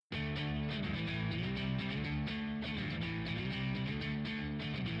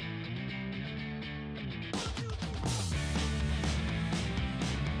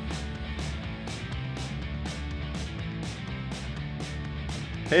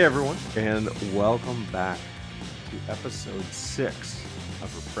Hey everyone, and welcome back to episode 6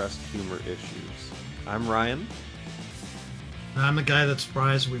 of Repressed Humor Issues. I'm Ryan. And I'm the guy that's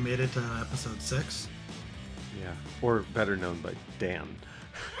surprised we made it to episode 6. Yeah, or better known by Dan.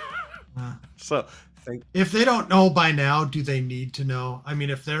 Uh, So, thank if they don't know by now, do they need to know? I mean,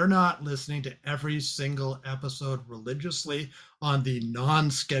 if they're not listening to every single episode religiously on the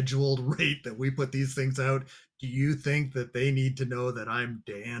non-scheduled rate that we put these things out, do you think that they need to know that I'm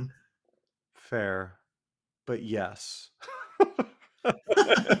Dan? fair, but yes.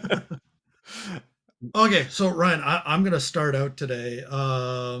 Okay, so Ryan, I'm going to start out today.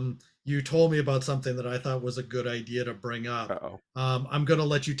 You told me about something that I thought was a good idea to bring up. Uh-oh. I'm going to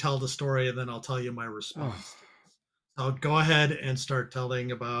let you tell the story, and then I'll tell you my Oh. response to this. So go ahead and start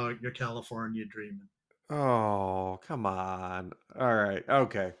telling about your California dreaming. Oh, come on. All right,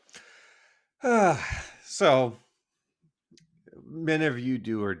 okay. So, many of you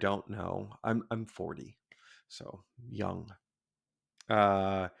do or don't know, I'm 40, so young.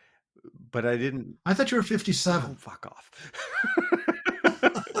 But I didn't. I thought you were Oh, 57. fuck off.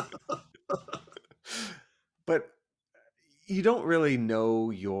 But you don't really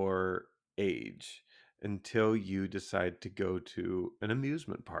know your age until you decide to go to an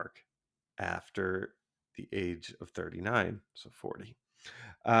amusement park after the age of 39, so 40.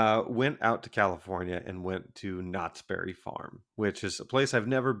 Went out to California and went to Knott's Berry Farm, which is a place I've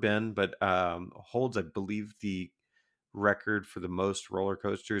never been, but holds, I believe, the record for the most roller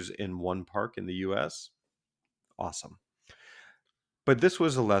coasters in one park in the US. Awesome. But this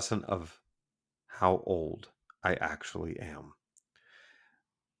was a lesson of how old I actually am.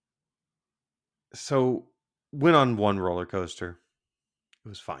 So, went on one roller coaster. It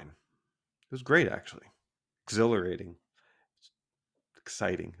was fine. It was great, actually. Exhilarating.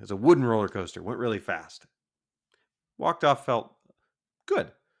 Exciting. It was a wooden roller coaster. Went really fast. Walked off, felt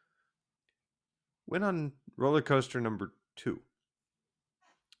good. Went on roller coaster number 2.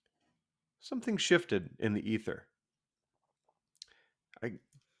 Something shifted in the ether.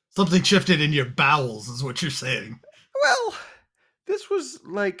 Something shifted in your bowels, is what you're saying. Well, this was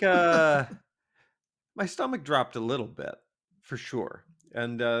like my stomach dropped a little bit, for sure.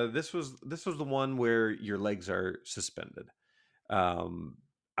 And this was the one where your legs are suspended,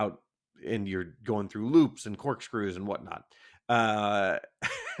 out, and you're going through loops and corkscrews and whatnot. Uh,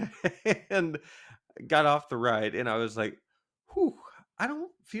 and got off the ride, and I was like, "Whew, I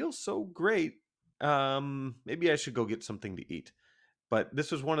don't feel so great. Maybe I should go get something to eat." But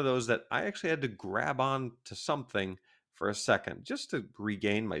this was one of those that I actually had to grab on to something for a second just to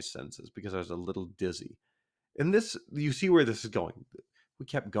regain my senses because I was a little dizzy. And this, you see where this is going. We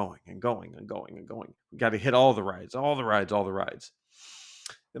kept going and going and going and going. We got to hit all the rides, all the rides, all the rides.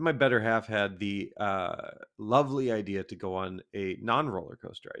 Then my better half had the lovely idea to go on a non-roller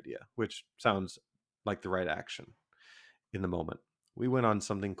coaster idea, which sounds like the right action in the moment. We went on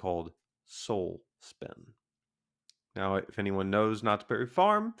something called Soul Spin. Now, if anyone knows Knott's Berry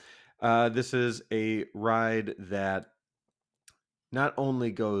Farm, this is a ride that not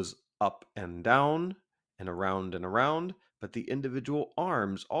only goes up and down and around, but the individual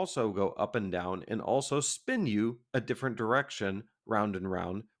arms also go up and down and also spin you a different direction, round and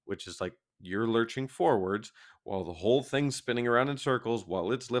round, which is like you're lurching forwards while the whole thing's spinning around in circles while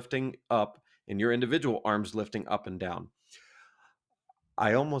it's lifting up and your individual arms lifting up and down.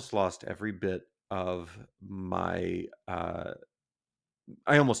 I almost lost every bit of my I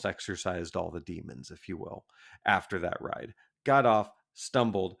almost exorcised all the demons, if you will, after that ride. Got off,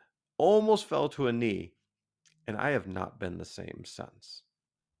 stumbled, almost fell to a knee, and I have not been the same since.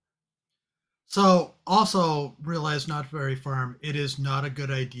 So also realize Not Very Farm, it is not a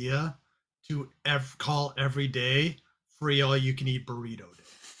good idea to call every day free all you can eat burrito day.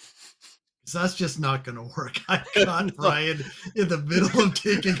 Because that's just not going to work. I caught Brian in the middle of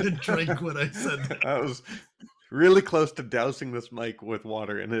taking a drink when I said that. I was really close to dousing this mic with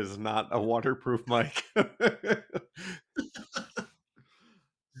water, and it is not a waterproof mic.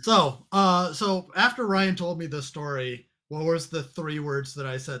 So after Ryan told me the story, what was the 3 words that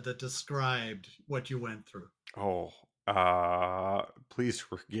I said that described what you went through? Oh, please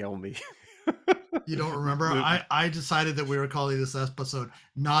regale me. You don't remember? I decided that we were calling this episode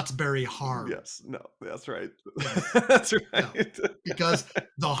Knott's Berry Harm. Yes, no, that's right. Yes. That's right. Yeah. Because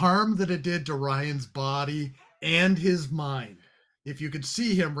the harm that it did to Ryan's body and his mind. If you could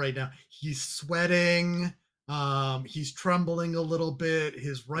see him right now, he's sweating. He's trembling a little bit.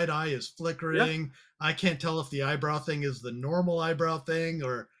 His right eye is flickering. Yeah. I can't tell if the eyebrow thing is the normal eyebrow thing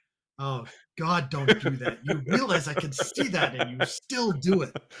or, oh, God, don't do that. You realize I can see that and you still do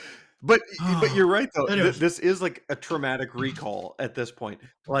it. but Oh, you're right though. anyways, This is like a traumatic recall at this point.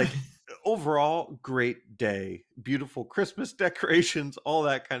 Like overall, great day, beautiful Christmas decorations, all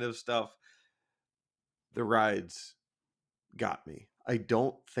that kind of stuff. The rides got me. I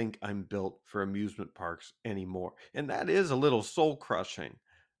don't think I'm built for amusement parks anymore, and that is a little soul crushing.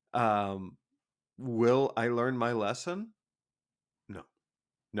 Um, will I learn my lesson? No,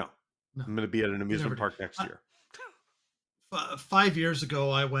 no. no, I'm going to be at an you never amusement do. park next year. 5 years ago,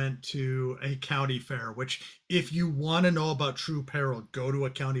 I went to a county fair, which, if you want to know about true peril, go to a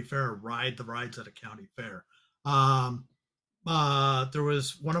county fair, ride the rides at a county fair. Um, there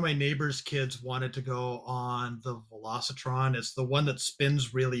was one of my neighbor's kids wanted to go on the Velocitron. It's the one that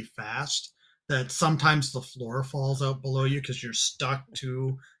spins really fast. That sometimes the floor falls out below you because you're stuck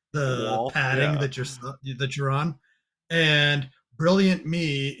to The the wall, padding yeah. that you're on. And brilliant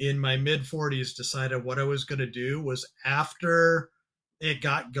me in my mid 40s decided what I was going to do was, after it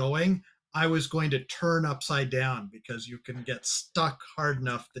got going, I was going to turn upside down because you can get stuck hard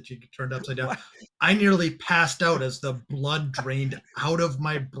enough that you get turned upside down. What? I nearly passed out as the blood drained out of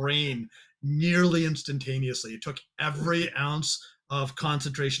my brain nearly instantaneously. It took every ounce of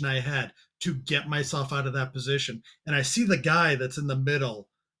concentration I had to get myself out of that position. And I see the guy that's in the middle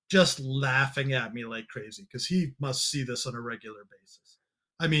just laughing at me like crazy because he must see this on a regular basis.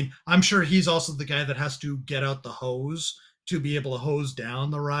 I mean, I'm sure he's also the guy that has to get out the hose to be able to hose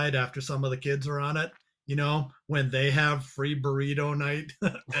down the ride after some of the kids are on it, when they have free burrito night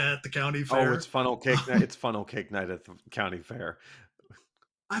at the county Oh, it's fair. funnel cake night. It's funnel cake night at the county fair.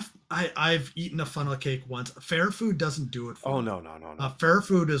 I've eaten a funnel cake once. Fair food doesn't do it for Oh me. no, no, no, Uh, no. fair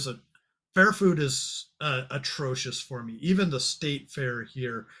food is a fair food is atrocious for me. Even the state fair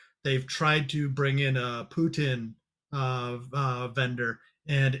here, they've tried to bring in a Putin vendor,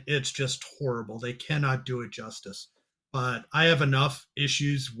 and it's just horrible. They cannot do it justice. But I have enough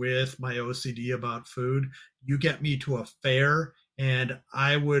issues with my OCD about food. You get me to a fair, and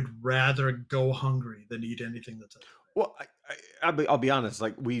I would rather go hungry than eat anything that's at the fair. Well, I'll be honest.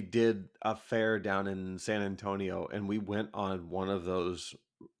 Like we did a fair down in San Antonio, and we went on one of those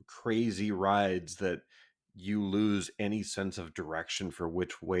crazy rides that you lose any sense of direction for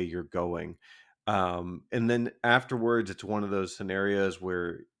which way you're going. And then afterwards, it's one of those scenarios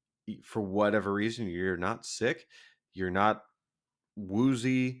where, for whatever reason, you're not sick, you're not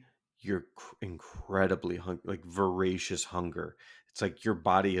woozy, you're incredibly hungry, like voracious hunger. It's like your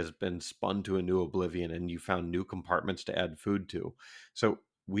body has been spun to a new oblivion and you found new compartments to add food to. So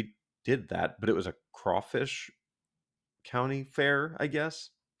we did that, but it was a crawfish county fair, I guess,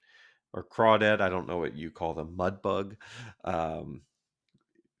 or crawdad. I don't know what you call them, mud bug. Um,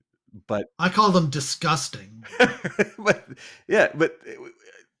 but I call them disgusting. but yeah,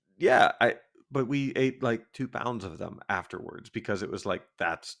 yeah, but we ate like 2 pounds of them afterwards because it was like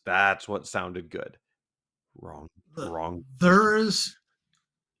that's what sounded good. Wrong, The, wrong decision. there is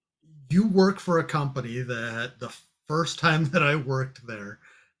You work for a company that the first time that I worked there,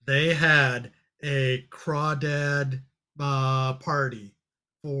 they had a crawdad party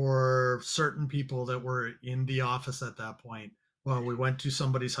for certain people that were in the office at that point. Well, we went to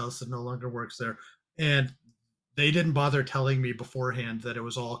somebody's house that no longer works there, and they didn't bother telling me beforehand that it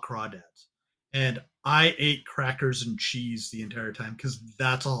was all crawdads. And I ate crackers and cheese the entire time because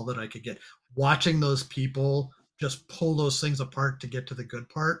that's all that I could get. Watching those people just pull those things apart to get to the good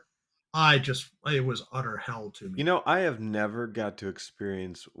part, it was utter hell to You me. know, I have never got to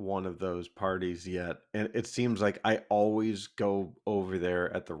experience one of those parties yet, and it seems like I always go over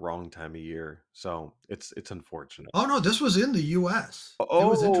there at the wrong time of year. So it's unfortunate. Oh no, this was in the US. It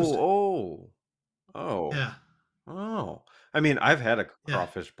was interesting. Oh, oh, oh, Yeah. oh. I mean, I've had a Yeah.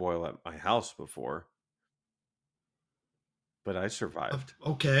 crawfish boil at my house before, but I survived.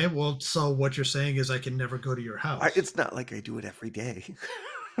 Okay. Well, so what you're saying is I can never go to your house. It's not like I do it every day.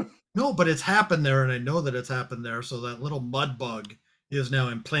 No, but it's happened there, and I know that it's happened there. So that little mud bug is now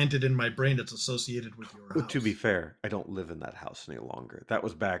implanted in my brain. It's associated with your Well, to be house. fair, I don't live in that house any longer. That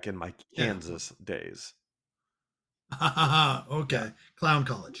was back in my Yeah. Kansas days. Yeah. Okay. Clown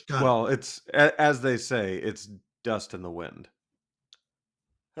college. Got it. Well, it's as they say, it's dust in the wind.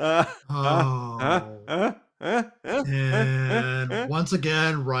 Uh, uh, uh, Oh. uh, uh. And once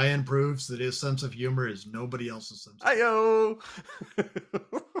again, Ryan proves that his sense of humor is nobody else's sense of humor. Ayo.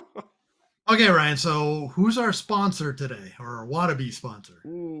 Okay, Ryan. So who's our sponsor today, or our wannabe sponsor?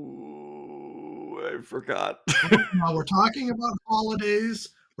 Ooh, I forgot. Well, now we're talking about holidays.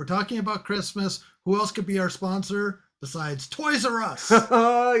 We're talking about Christmas. Who else could be our sponsor besides Toys R Us?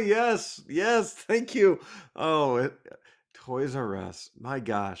 Oh, yes, yes, thank you. Oh, Toys R Us. My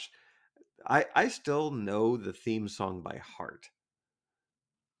gosh. I still know the theme song by heart.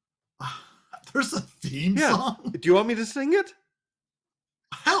 There's a theme Yeah. song? Do you want me to sing it?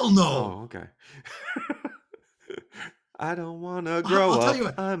 Hell no. Oh, okay. I don't wanna I'll grow tell you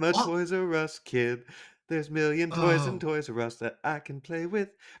up. what. I'm a I'll, Toys R Us kid. There's million toys in oh, Toys R Us that I can play with.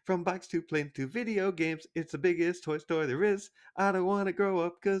 From bikes to planes to video games. It's the biggest toy store there is. I don't wanna grow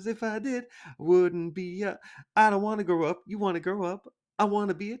up, 'cause if I did, I wouldn't be a I don't wanna grow up. You wanna grow up. I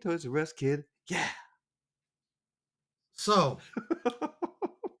wanna be a Toys R Us kid. Yeah. so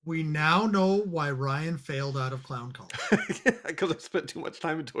we now know why Ryan failed out of clown college. Because I spent too much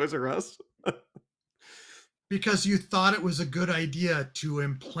time in Toys R Us. Because you thought it was a good idea to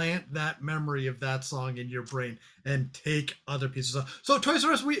implant that memory of that song in your brain and take other pieces of. So Toys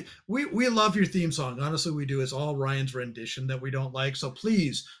R Us, we love your theme song. Honestly, we do. It's all Ryan's rendition that we don't like. So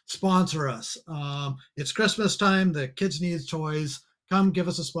please sponsor us. It's Christmas time. The kids need toys. Come give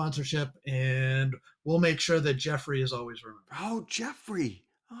us a sponsorship, and we'll make sure that Jeffrey is always remembered. Oh, Jeffrey.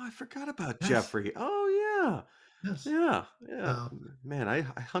 Oh, I forgot about Yes, Jeffrey. Oh, yes. yeah. Yeah, yeah. So Man, I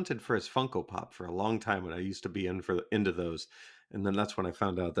hunted for his Funko Pop for a long time when I used to be into those, and then that's when I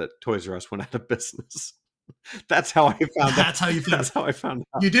found out that Toys R Us went out of business. That's how I found out. that's how you found That's it. how I found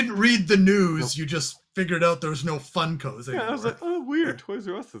out. You didn't read the Nope. news. You just figured out there was no Funkos Yeah, I was like, anymore. "Oh, weird. Toys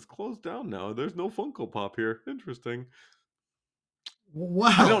R Us is closed down now. There's no Funko Pop here. Interesting."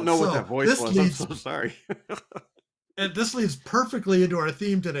 I don't Well, know what that so voice was. I'm so sorry. this leads perfectly into our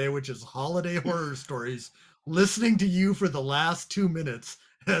theme today, which is holiday horror stories. Listening to you for the last 2 minutes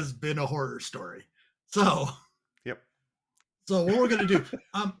has been a horror story. So, Yep. so what we're gonna do?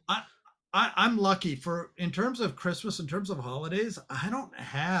 I'm lucky for in terms of Christmas, in terms of holidays. I don't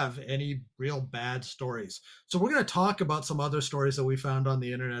have any real bad stories. So we're gonna talk about some other stories that we found on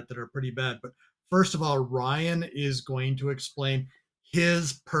the internet that are pretty bad. But first of all, Ryan is going to explain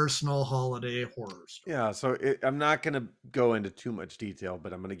his personal holiday horror story. Yeah, so I'm not going to go into too much detail,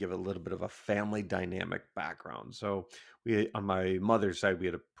 but I'm going to give a little bit of a family dynamic background. So on my mother's side, we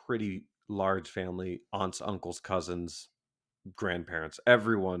had a pretty large family, aunts, uncles, cousins, grandparents,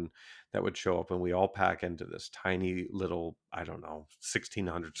 everyone that would show up, and we all pack into this tiny little, I don't know,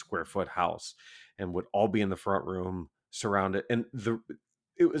 1,600 square foot house, and would all be in the front room, surrounded. And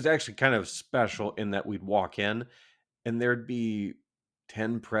it was actually kind of special in that we'd walk in, and there'd be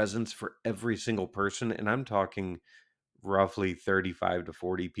 10 presents for every single person, and I'm talking roughly 35 to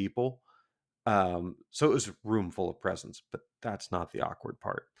 40 people. So it was a room full of presents, but that's not the awkward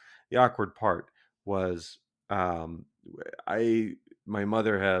part. The awkward part was um, I my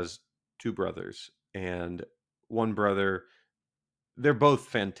mother has two brothers, and one brother, they're both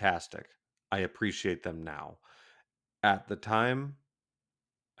fantastic. I appreciate them now. At the time,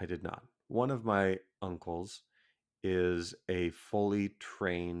 I did not. One of my uncles is a fully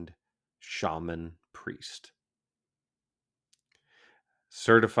trained shaman priest,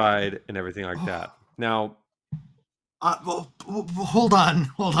 certified and everything like that. Oh, Now, hold on,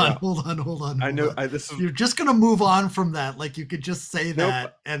 hold on, yeah, hold on, hold on, I hold know. on. This is You're just gonna move on from that, like you could just say nope.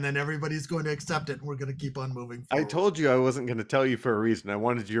 that, and then everybody's going to accept it, and we're going to keep on moving I forward. told you I wasn't going to tell you for a reason. I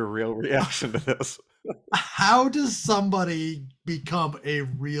wanted your real reaction to this. How does somebody become a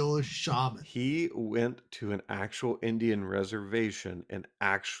real shaman? He went to an actual Indian reservation and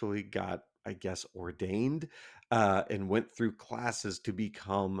actually got, I guess, ordained, and went through classes to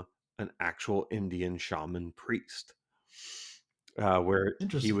become an actual Indian shaman priest, where he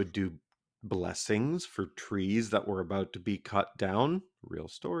Interesting. would do blessings for trees that were about to be cut down. Real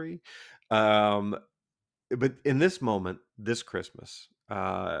story. Um, but in this moment, this Christmas,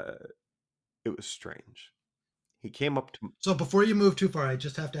 it was strange. He came up to So before you move too far, I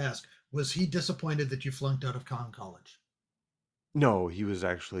just have to ask: was he disappointed that you flunked out of con college? No, he was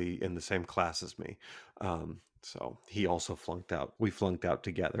actually in the same class as me. So he also flunked out. We flunked out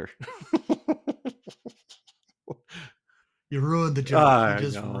together. You ruined the joke. You I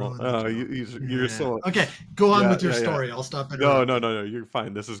just know. ruined the Oh, joke. you're Yeah. so Okay, go on yeah, with your yeah, yeah. story. I'll stop No, no, interrupting. no, no. You're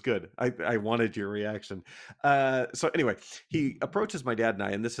fine. This is good. I wanted your reaction. So anyway, he approaches my dad and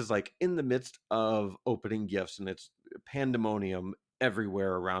I, and this is like in the midst of opening gifts, and it's pandemonium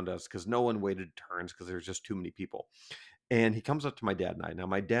everywhere around us because no one waited turns because there's just too many people. And he comes up to my dad and I. Now,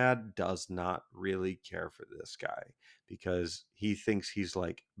 my dad does not really care for this guy because he thinks he's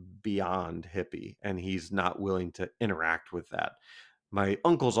like beyond hippie and he's not willing to interact with that. My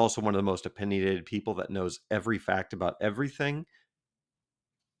uncle's also one of the most opinionated people that knows every fact about everything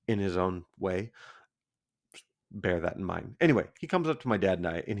in his own way. Bear that in mind. Anyway, he comes up to my dad and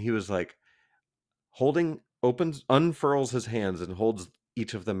I, and he was like unfurls his hands and holds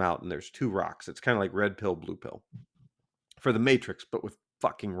each of them out. And there's two rocks. It's kind of like red pill, blue pill for the Matrix, but with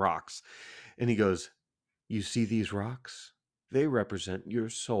fucking rocks. And he goes, "You see these rocks? They represent your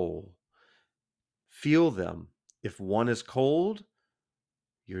soul. Feel them. If one is cold,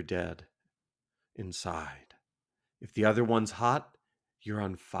 you're dead inside. If the other one's hot, you're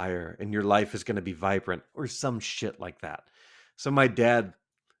on fire and your life is going to be vibrant or some shit like that. So my dad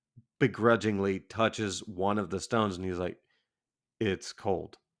begrudgingly touches one of the stones and he's like, it's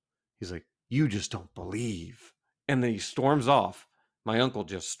cold. He's like, you just don't believe. And then he storms off. My uncle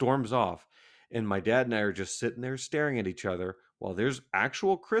just storms off. And my dad and I are just sitting there staring at each other while there's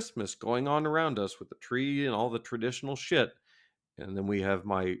actual Christmas going on around us with the tree and all the traditional shit. And then we have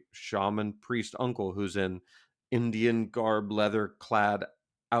my shaman priest uncle who's in Indian garb, leather clad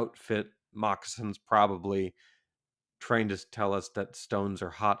outfit, moccasins probably, trying to tell us that stones are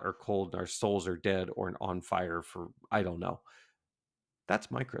hot or cold and our souls are dead or on fire for, I don't know.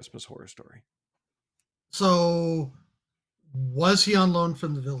 That's my Christmas horror story. So, was he on loan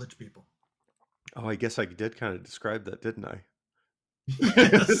from the village people? Oh, I guess I did kind of describe that, didn't I?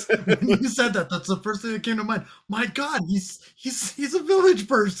 Yes. When you said that, that's the first thing that came to mind. My God, he's a village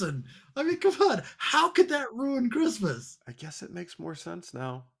person. I mean, come on. How could that ruin Christmas? I guess it makes more sense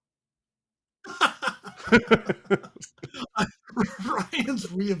now. Ryan's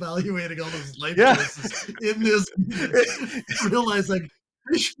reevaluating all those life Yeah. choices in this minute, realizing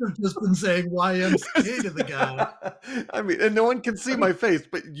I should have just been saying YMCA to the guy. I mean, and no one can see my face,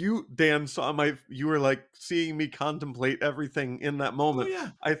 but you, Dan, saw you were like seeing me contemplate everything in that Oh moment. yeah,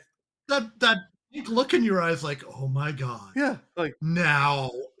 I, that big look in your eyes, like, oh my God, yeah, like, now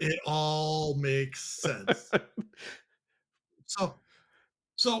it all makes sense. So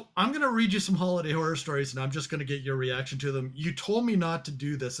So I'm going to read you some holiday horror stories and I'm just going to get your reaction to them. You told me not to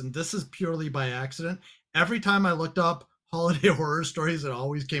do this, and this is purely by accident. Every time I looked up holiday horror stories, it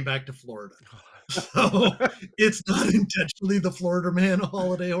always came back to Florida. So it's not intentionally the Florida Man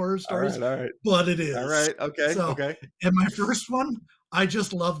holiday horror all stories, right, all right, but it all is. right, okay, So, okay. and my first one, I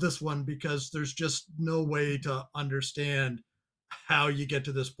just love this one because there's just no way to understand how you get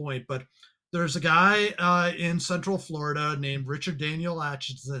to this point. But there's a guy in Central Florida named Richard Daniel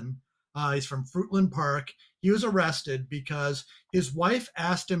Atchison. He's from Fruitland Park. He was arrested because his wife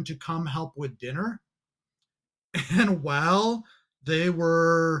asked him to come help with dinner, and while he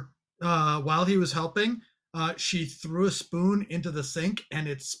was helping, she threw a spoon into the sink and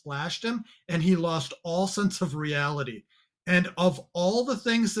it splashed him, and he lost all sense of reality. And of all the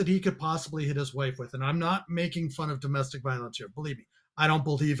things that he could possibly hit his wife with, and I'm not making fun of domestic violence here, believe me, I don't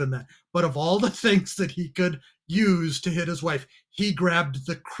believe in that. But of all the things that he could use to hit his wife, he grabbed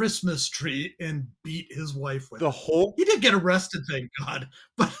the Christmas tree and beat his wife with The it. whole He did get arrested, thank God.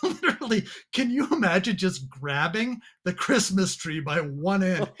 But literally, can you imagine just grabbing the Christmas tree by one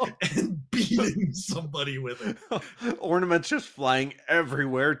end and beating somebody with it? ornaments just flying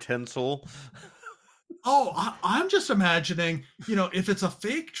everywhere, tinsel. Oh, I'm just imagining, if it's a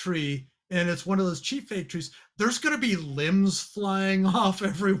fake tree and it's one of those cheap fake trees, there's going to be limbs flying off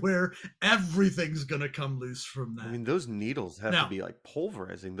everywhere. Everything's going to come loose from I that. mean, those needles have to Now, be like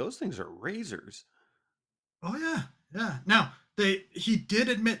pulverizing. Those things are razors. oh yeah, yeah. Now, he did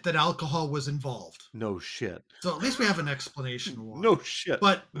admit that alcohol was involved. No shit. So at least we have an explanation why. No shit.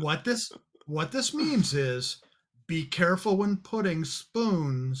 But what this means is be careful when putting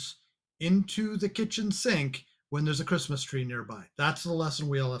spoons into the kitchen sink when there's a Christmas tree nearby. That's the lesson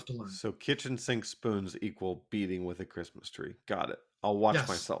we all have to learn. So kitchen sink spoons equal beating with a Christmas tree. Got it. I'll watch Yes.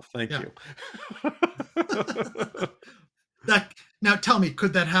 myself. Thank Yeah. you. That now tell me,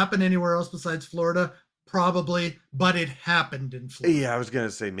 could that happen anywhere else besides Florida? Probably, but it happened in Florida. Yeah, I was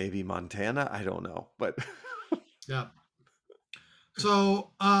gonna say maybe Montana. I don't know, but Yeah.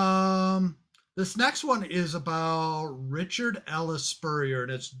 So, this next one is about Richard Ellis Spurrier,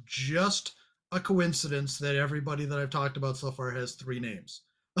 and it's just a coincidence that everybody that I've talked about so far has three names.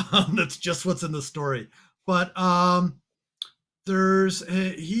 That's just what's in the story. But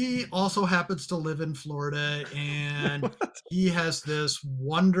he also happens to live in Florida, and what? he has this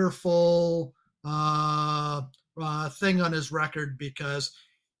wonderful thing on his record because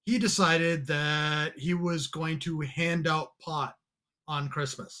he decided that he was going to hand out pot on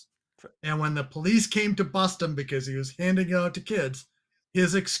Christmas. And when the police came to bust him because he was handing it out to kids,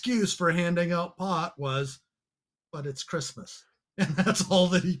 his excuse for handing out pot was, but it's Christmas. And that's all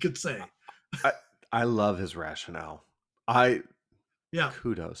that he could say. I I love his rationale. I Yeah.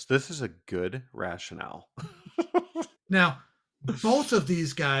 kudos. This is a good rationale. Now, both of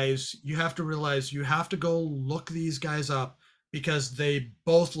these guys, you have to realize you have to go look these guys up because they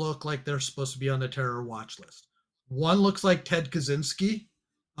both look like they're supposed to be on the terror watch list. One looks like Ted Kaczynski,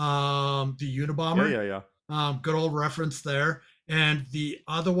 the Yeah, Unabomber. yeah, yeah. Good old reference there. And the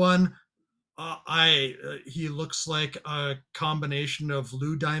other one, he looks like a combination of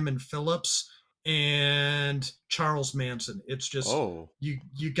Lou Diamond Phillips and Charles Manson. It's just Oh. you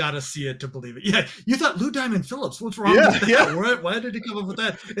got to see it to believe it. Yeah, you thought Lou Diamond Phillips. What's wrong Yeah, with that? yeah. Why did he come up with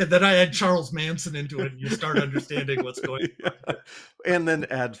that? And then I add Charles Manson into it, and you start understanding what's going Yeah. on. And then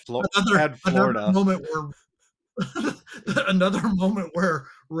Another add another Florida. moment where another moment where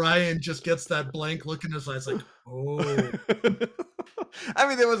Ryan just gets that blank look in his eyes, like, oh. I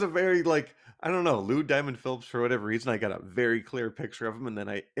mean, there was a very, like, I don't know, Lou Diamond Phillips, for whatever reason, I got a very clear picture of him, and then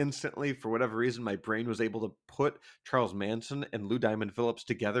I instantly, for whatever reason, my brain was able to put Charles Manson and Lou Diamond Phillips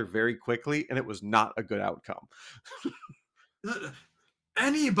together very quickly, and it was not a good outcome.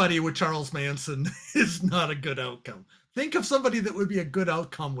 Anybody with Charles Manson is not a good outcome. Think of somebody that would be a good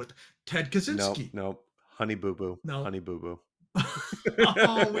outcome with Ted Nope, Kaczynski. nope. Honey Boo Boo, No. Honey Boo Boo.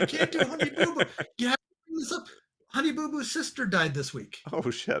 Oh, we can't do Honey Boo Boo. You have to bring this up. Honey Boo Boo's sister died this week. Oh,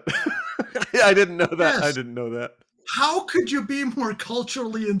 shit. I didn't know that, I Yes. didn't know that. How could you be more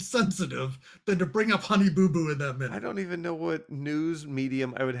culturally insensitive than to bring up Honey Boo Boo in that I minute? don't even know what news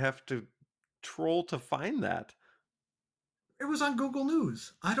medium I would have to troll to find that. It was on Google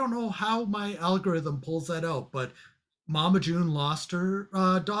News. I don't know how my algorithm pulls that out, but Mama June lost her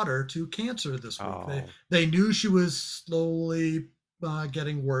daughter to cancer this week. Oh, They knew she was slowly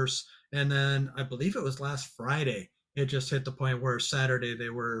getting worse, and then I believe it was last Friday. It just hit the point where Saturday they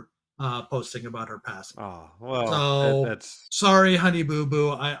were posting about her passing. oh, well, So that's sorry, Honey Boo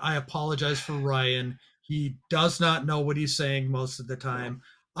Boo. I apologize for Ryan. He does not know what he's saying most of the well, time.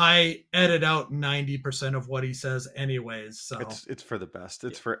 I edit out 90% of what he says, anyways. So it's for the best.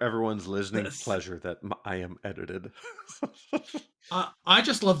 It's yeah. for everyone's listening This pleasure that I am edited. I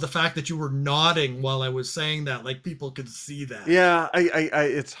just love the fact that you were nodding while I was saying that, like people could see that. Yeah,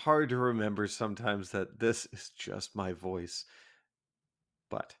 it's hard to remember sometimes that this is just my voice,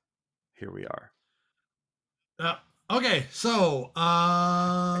 but here we are. Uh, okay, so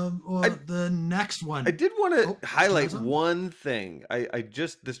I the next I one. did want to Oh, did you have highlight something? one thing. I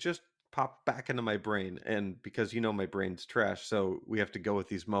just this just popped back into my brain, and because my brain's trash, so we have to go with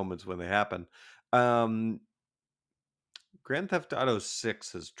these moments when they happen. Um, Grand Theft Auto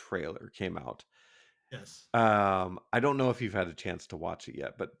 6's trailer came out. Yes. I don't know if you've had a chance to watch it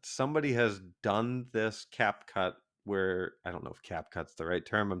yet, but somebody has done this cap cut where I don't know if cap cut's the right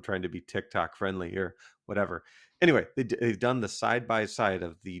term. I'm trying to be TikTok friendly here, whatever. Anyway, they've done the side by side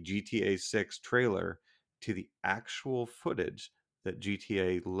of the GTA 6 trailer to the actual footage that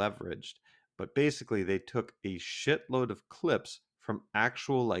GTA leveraged. But basically, they took a shitload of clips from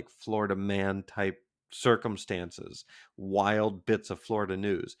actual, like, Florida man type circumstances, wild bits of Florida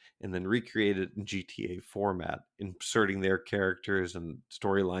news, and then recreate it in GTA format, inserting their characters and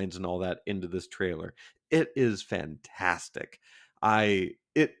storylines and all that into this trailer. It is fantastic. I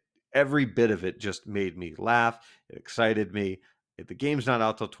it Every bit of it just made me laugh. It excited me. The game's not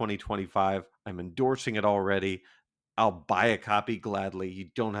out till 2025. I'm endorsing it already. I'll buy a copy gladly. You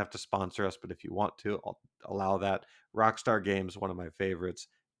don't have to sponsor us, but if you want to, I'll allow that. Rockstar Games, one of my favorites.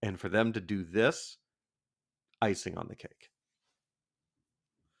 And for them to do this, icing on the cake.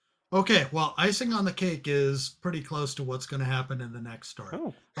 Okay, well, icing on the cake is pretty close to what's going to happen in the next story.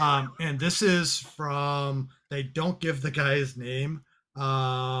 Oh, And this is from, they don't give the guy's name.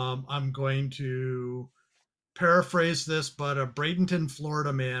 I'm going to paraphrase this, but a Bradenton,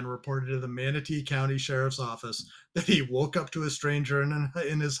 Florida man reported to the Manatee County Sheriff's Office that he woke up to a stranger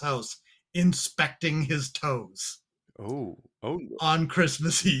in his house inspecting his toes oh, oh, on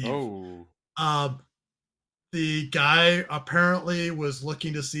Christmas Eve. oh. Um, the guy apparently was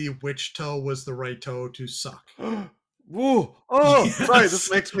looking to see which toe was the right toe to suck. Whoa! Oh, sorry. This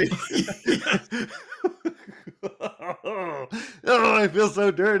Yes. makes me. Yes. Oh, I feel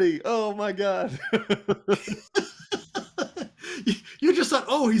so dirty. Oh my god. You just thought,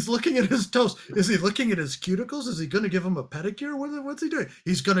 oh, he's looking at his toes. Is he looking at his cuticles? Is he going to give him a pedicure? What's he doing?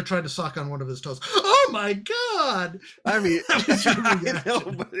 He's going to try to suck on one of his toes. Oh my god! I mean, That was your I know,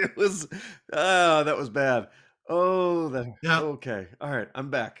 reaction. but it was. Oh, that was bad. Oh, that. Yeah, Okay. All right. I'm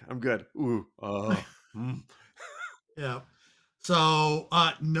back. I'm good. Ooh. Mm. yeah. So,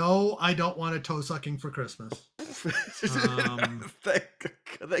 no, I don't want a toe sucking for Christmas. Um, Thank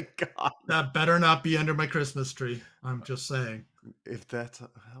God. that better not be under my Christmas tree. I'm just saying. If that's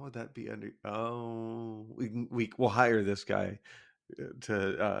how would that be under? Oh, we'll hire this guy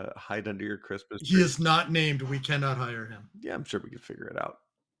to hide under your Christmas He tree. is not named. We cannot hire him. Yeah, I'm sure we could figure it out.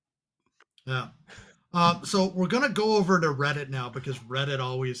 Yeah. So we're gonna go over to Reddit now because Reddit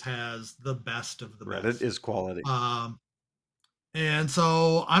always has the best of the Reddit best. is quality. Um, and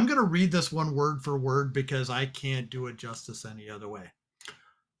so I'm gonna read this one word for word because I can't do it justice any other way.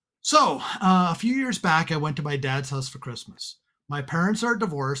 So, a few years back, I went to my dad's house for Christmas. My parents are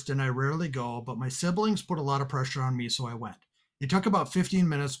divorced and I rarely go, but my siblings put a lot of pressure on me, so I went. It took about 15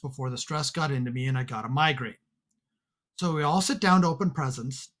 minutes before the stress got into me and I got a migraine. So, we all sit down to open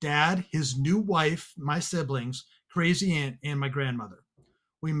presents: dad, his new wife, my siblings, crazy aunt, and my grandmother.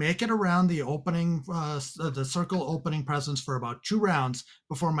 We make it around the circle opening presents for about 2 rounds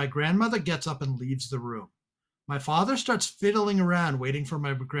before my grandmother gets up and leaves the room. My father starts fiddling around, waiting for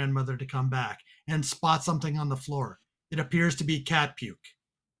my grandmother to come back, and spots something on the floor. It appears to be cat puke.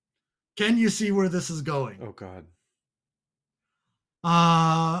 Can you see where this is going? Oh God.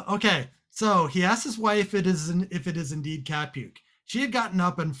 Okay. So he asked his wife if it is indeed cat puke. She had gotten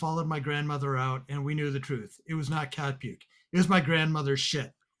up and followed my grandmother out, and we knew the truth. It was not cat puke. It was my grandmother's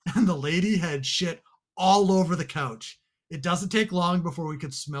shit. And the lady had shit all over the couch. It doesn't take long before we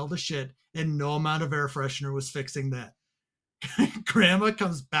could smell the shit, and no amount of air freshener was fixing that. Grandma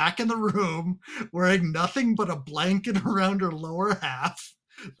comes back in the room wearing nothing but a blanket around her lower half.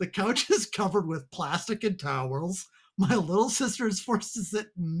 The couch is covered with plastic and towels. My little sister is forced to sit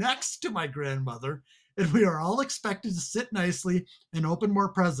next to my grandmother, and we are all expected to sit nicely and open more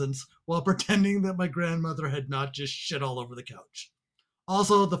presents while pretending that my grandmother had not just shit all over the couch.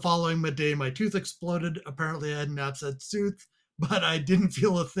 Also, the following day, my tooth exploded. Apparently, I had an abscessed tooth, but I didn't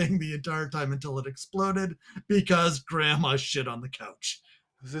feel a thing the entire time until it exploded because grandma shit on the couch.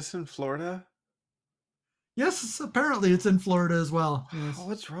 Was this in Florida? Yes, apparently it's in Florida as well. Oh, Yes.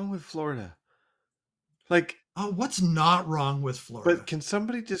 what's wrong with Florida? Like, What's not wrong with but Florida? can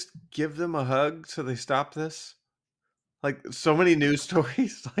somebody just give them a hug so they stop this? Like, so many news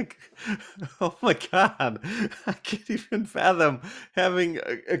stories, like, oh my God, I can't even fathom having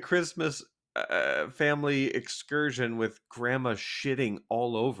a Christmas family excursion with grandma shitting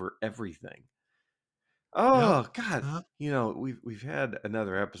all over everything. Yep. Oh God, Uh, we've had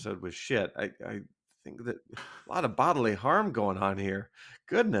another episode with shit. I think that a lot of bodily harm going on here.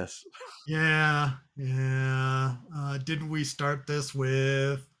 Goodness. yeah, yeah. Didn't we start this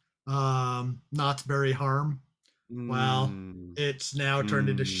with Knott's Berry Harm? Well, Mm, it's now turned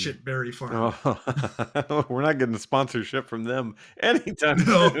into mm. Shitberry Farm. Oh, we're not getting sponsorship from them anytime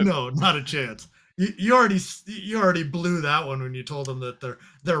No, soon. no, not a chance. You already blew that one when you told them that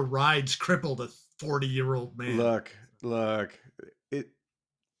their rides crippled a 40-year-old man. Look, look, it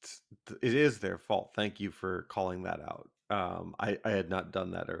it is their fault. Thank you for calling that out. I had not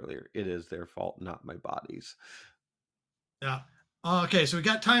done that earlier. It is their fault, not my body's. Yeah. Okay, so we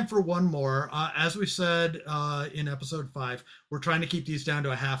got time for one more. As we said in episode 5, we're trying to keep these down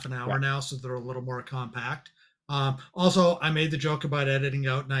to a half an Yeah. hour now, so they're a little more compact. Also, I made the joke about editing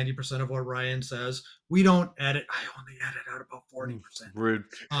out 90% of what Ryan says. We don't edit. I only edit out about Mm, 40%. rude.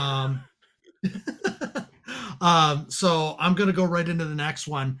 Um, so I'm going to go right into the next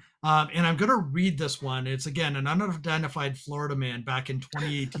one. And I'm going to read this one. It's again an unidentified Florida man back in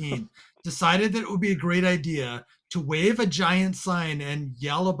 2018 decided that it would be a great idea to wave a giant sign and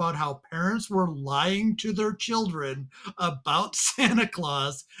yell about how parents were lying to their children about Santa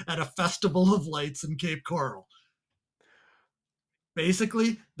Claus at a festival of lights in Cape Coral.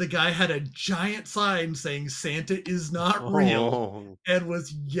 Basically, the guy had a giant sign saying Santa is not real Oh, and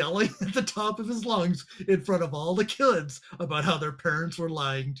was yelling at the top of his lungs in front of all the kids about how their parents were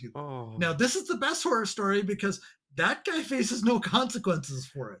lying to them. oh. Now, this is the best horror story because that guy faces no consequences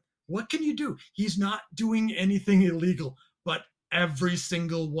for it. What can you do? He's not doing anything illegal, but every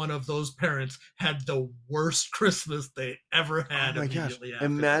single one of those parents had the worst Christmas they ever Oh had my gosh. immediately after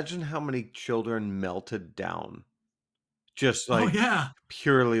that. Imagine how many children melted down just Oh, like yeah.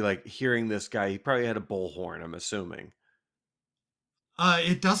 purely like hearing this guy. He probably had a bullhorn, I'm assuming.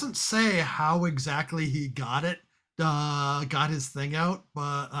 It doesn't say how exactly he got it, got his thing out,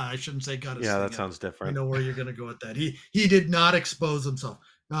 but I shouldn't say got his Yeah, that thing out. sounds I different. know where you're gonna go with that. He did not expose himself.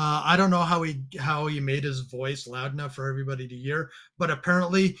 I don't know how he made his voice loud enough for everybody to hear, but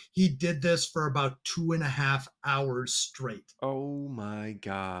apparently he did this for about 2.5 hours straight. Oh my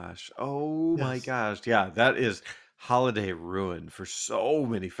gosh. Oh my Yes. gosh. Yeah, that is holiday ruin for so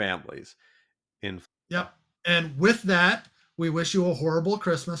many families in Florida. Yep. And with that, we wish you a horrible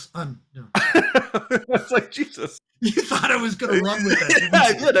Christmas. No. It's like Jesus. You thought I was gonna run with that, Yeah, didn't I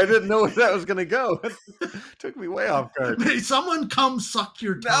you? did. I didn't know where that was gonna go. It took me way off guard. May someone come suck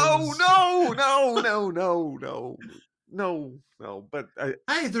your No, toes. no, no, no, no, no, no, no. But I,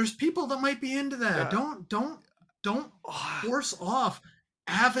 Hey, there's people that might be into that. yeah, Don't ah, force off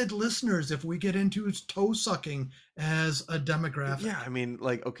avid listeners if we get into toe sucking as a yeah. demographic. I mean,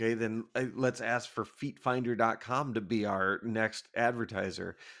 like, okay, then let's ask for feetfinder.com to be our next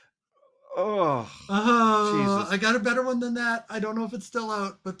advertiser. Oh, Oh, I Jesus. got a better one than that. I don't know if it's still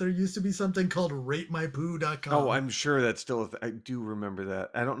out, but there used to be something called Oh, ratemypoo.com. I'm sure that's still I do remember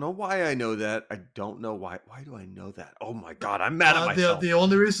that. I don't know why I know that. I don't know why. Why do I know that? Oh my God, I'm mad at myself. The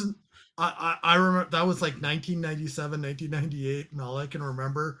only reason I remember that was like 1997, 1998, and all I can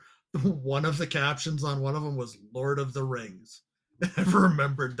remember, one of the captions on one of them was Lord of the Rings. I've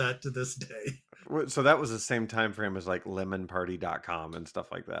remembered that to this day. So that was the same time frame as like lemonparty.com and stuff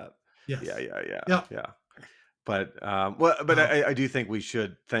like that. Yeah, Yes. yeah, yeah, Yep. yeah. But well, but Uh, I do think we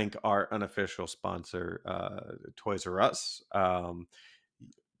should thank our unofficial sponsor, Toys R Us.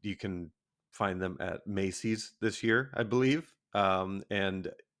 You can find them at Macy's this year, I believe.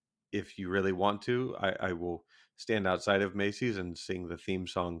 And if you really want to, I will stand outside of Macy's and sing the theme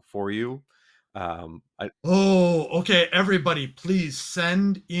song for you. I oh, okay. Everybody, please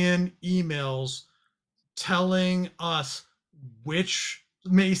send in emails telling us which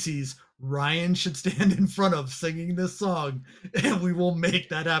Macy's Ryan should stand in front of singing this song, and we will make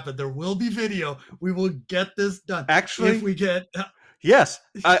that happen. There will be video. We will get this done. If actually, we get, yes,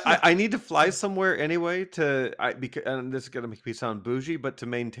 yeah. I need to fly somewhere anyway to because and this is gonna make me sound bougie, but to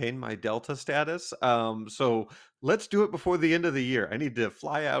maintain my Delta status. So let's do it before the end of the year. I need to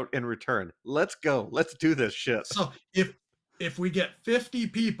fly out and return. Let's go. Let's do this shit. So if we get 50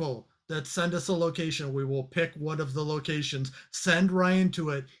 people that send us a location, we will pick one of the locations, send Ryan to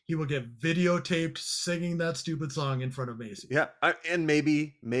it. He will get videotaped singing that stupid song in front of Macy's. Yeah, and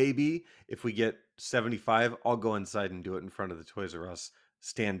maybe if we get 75, I'll go inside and do it in front of the Toys R Us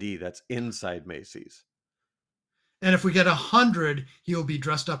standee that's inside Macy's. And if we get 100, he'll be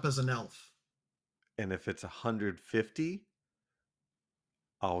dressed up as an elf. And if it's 150,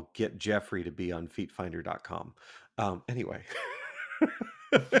 I'll get Jeffrey to be on feetfinder.com. Anyway.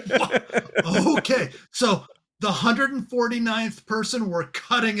 Okay, so the 149th person, we're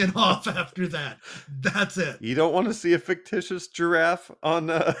cutting it off after that. That's it. You don't want to see a fictitious giraffe on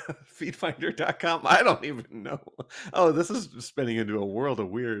feetfinder.com? I don't even know. Oh, this is spinning into a world of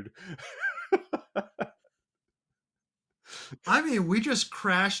weird. I mean, we just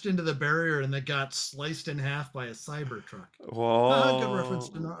crashed into the barrier and then got sliced in half by a cyber truck. Good reference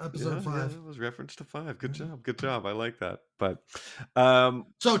to Well, yeah, episode yeah, five. it was reference to five. Good job. Good job. I like that. But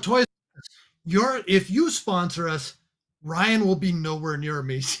So, Toys, if you sponsor us, Ryan will be nowhere near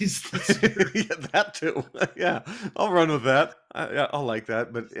Macy's this year. yeah, that too. Yeah, I'll run with that. Yeah, I'll like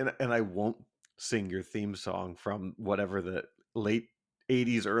that. But and I won't sing your theme song from whatever the late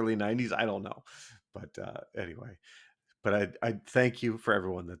 80s, early 90s. I don't know. But anyway, but I thank you for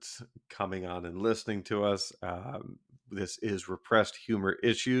everyone that's coming on and listening to us. This is Repressed Humor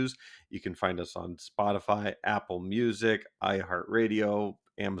Issues. You can find us on Spotify, Apple Music, iHeartRadio,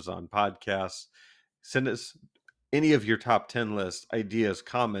 Amazon Podcasts. Send us any of your top 10 lists, ideas,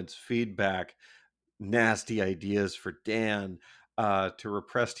 comments, feedback, nasty ideas for Dan, to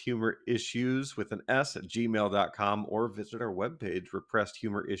repressed humor issues with an S at gmail.com, or visit our webpage,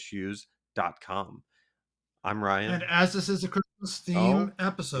 repressedhumorissues.com. I'm And Ryan. as this is a Christmas theme Oh,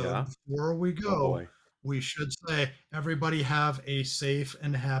 episode, yeah. before we Oh, go, boy. we should say everybody have a safe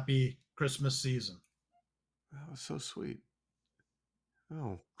and happy Christmas season. That was so sweet.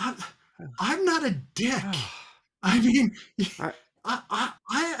 Oh. I'm, I'm not a dick. Ah. I mean, I,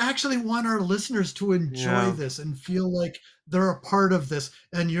 I actually want our listeners to enjoy yeah. this and feel like they're a part of this.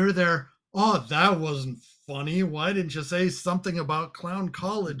 And you're there. Oh, that wasn't funny. Why didn't you say something about Clown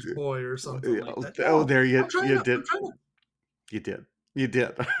College Boy or something like Oh, that? oh, No, there I'm trying you to. did. I'm trying to. You did. You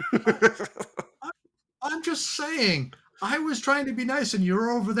did. I, I, I'm just saying. I was trying to be nice, and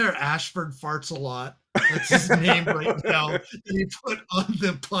you're over there. Ashford farts a lot. That's his name right now that he put on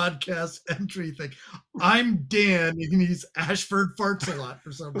the podcast entry thing. I'm Dan, and he's Ashford farts a lot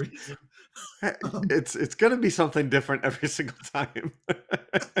for some reason. It's going to be something different every single time.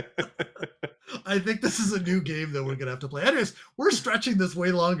 I think this is a new game that we're gonna have to play. Anyways, we're stretching this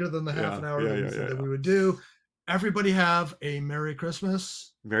way longer than the half Yeah, an hour yeah, that we yeah, said yeah, that yeah. we would do. Everybody have a Merry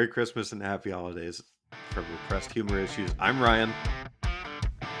Christmas. Merry Christmas and Happy Holidays from Repressed Humor Issues. I'm Ryan.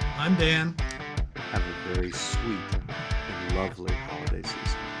 I'm Dan. Have a very sweet and lovely holiday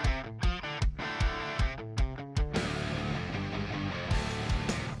season.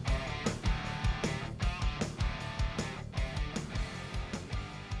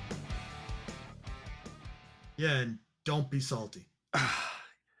 Yeah, and don't be salty.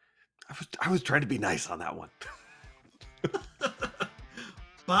 I was trying to be nice on that one.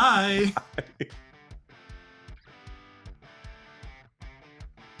 Bye.